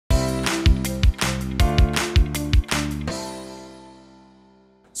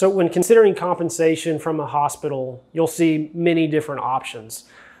So when considering compensation from a hospital, you'll see many different options.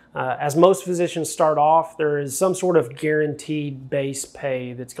 As most physicians start off, there is some sort of guaranteed base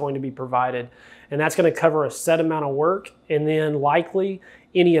pay that's going to be provided, and that's going to cover a set amount of work, and then likely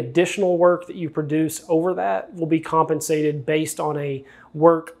any additional work that you produce over that will be compensated based on a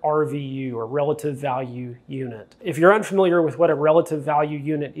work RVU, or relative value unit. If you're unfamiliar with what a relative value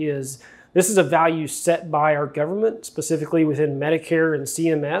unit is, this is a value set by our government, specifically within Medicare and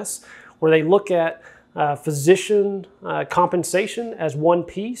CMS, where they look at physician compensation as one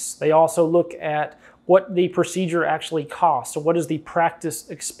piece. They also look at what the procedure actually costs. So what is the practice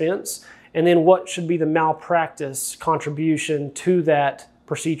expense? And then what should be the malpractice contribution to that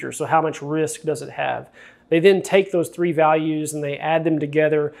procedure? So how much risk does it have? They then take those three values and they add them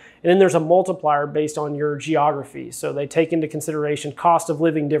together, and then there's a multiplier based on your geography. So they take into consideration cost of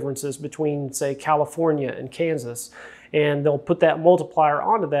living differences between, say, California and Kansas, and they'll put that multiplier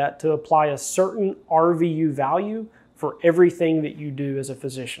onto that to apply a certain RVU value for everything that you do as a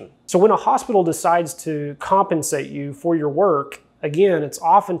physician. So when a hospital decides to compensate you for your work, again, it's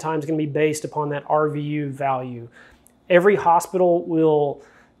oftentimes going to be based upon that RVU value. Every hospital will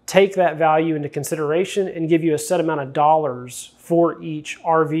take that value into consideration and give you a set amount of dollars for each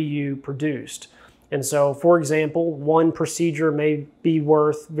RVU produced. And so, for example, one procedure may be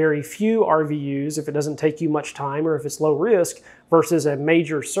worth very few RVUs if it doesn't take you much time or if it's low risk, versus a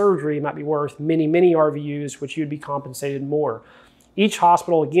major surgery might be worth many, many RVUs, which you'd be compensated more. Each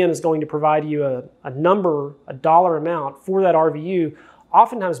hospital, again, is going to provide you a number, a dollar amount for that RVU,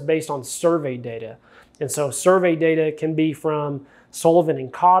 oftentimes based on survey data. And so survey data can be from Sullivan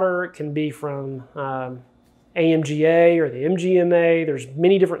and Cotter, it can be from AMGA or the MGMA. There's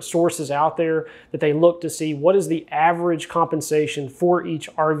many different sources out there that they look to see what is the average compensation for each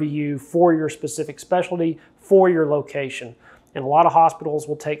RVU for your specific specialty, for your location. And a lot of hospitals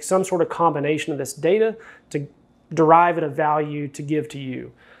will take some sort of combination of this data to derive at a value to give to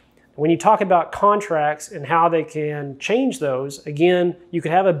you. When you talk about contracts and how they can change those, again, you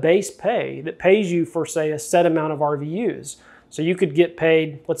could have a base pay that pays you for, say, a set amount of RVUs. So you could get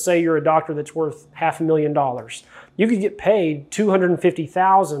paid, let's say you're a doctor that's worth $500,000. You could get paid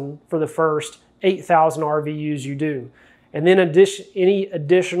 $250,000 for the first 8,000 RVUs you do. And then any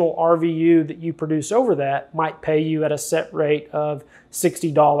additional RVU that you produce over that might pay you at a set rate of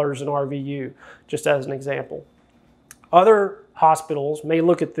 $60 an RVU, just as an example. Other hospitals may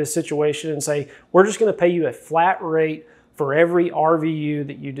look at this situation and say, we're just going to pay you a flat rate for every RVU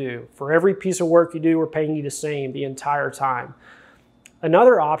that you do. For every piece of work you do, we're paying you the same the entire time.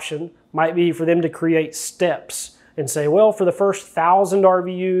 Another option might be for them to create steps and say, well, for the first 1,000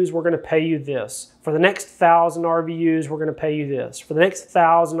 RVUs, we're going to pay you this. For the next 1,000 RVUs, we're going to pay you this. For the next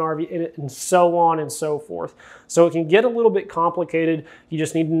 1,000 RVUs, and so on and so forth. So it can get a little bit complicated. You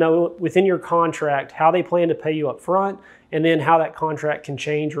just need to know within your contract how they plan to pay you up front, and then how that contract can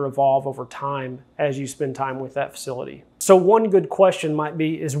change or evolve over time as you spend time with that facility. So one good question might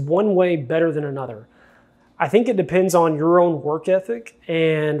be, is one way better than another? I think it depends on your own work ethic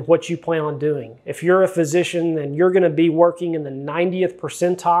and what you plan on doing. If you're a physician and you're going to be working in the 90th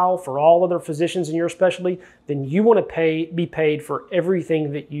percentile for all other physicians in your specialty, then you want to be paid for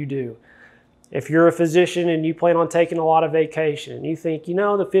everything that you do. If you're a physician and you plan on taking a lot of vacation and you think, you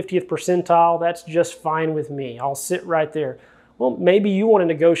know, the 50th percentile, that's just fine with me. I'll sit right there. Well, maybe you want to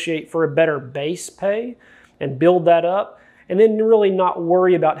negotiate for a better base pay and build that up, and then really not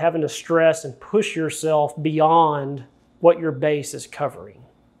worry about having to stress and push yourself beyond what your base is covering.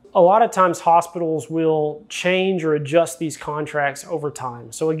 A lot of times hospitals will change or adjust these contracts over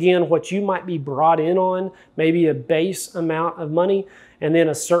time. So again, what you might be brought in on, maybe a base amount of money and then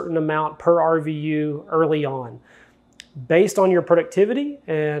a certain amount per RVU early on. Based on your productivity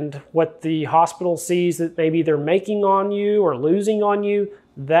and what the hospital sees that maybe they're making on you or losing on you,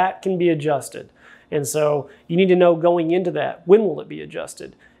 that can be adjusted. And so you need to know going into that, when will it be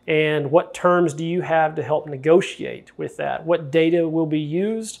adjusted? And what terms do you have to help negotiate with that? What data will be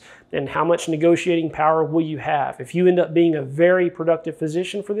used and how much negotiating power will you have? If you end up being a very productive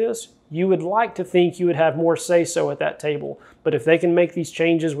physician for this, you would like to think you would have more say-so at that table. But if they can make these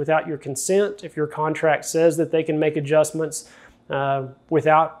changes without your consent, if your contract says that they can make adjustments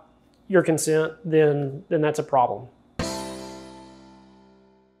without your consent, then that's a problem.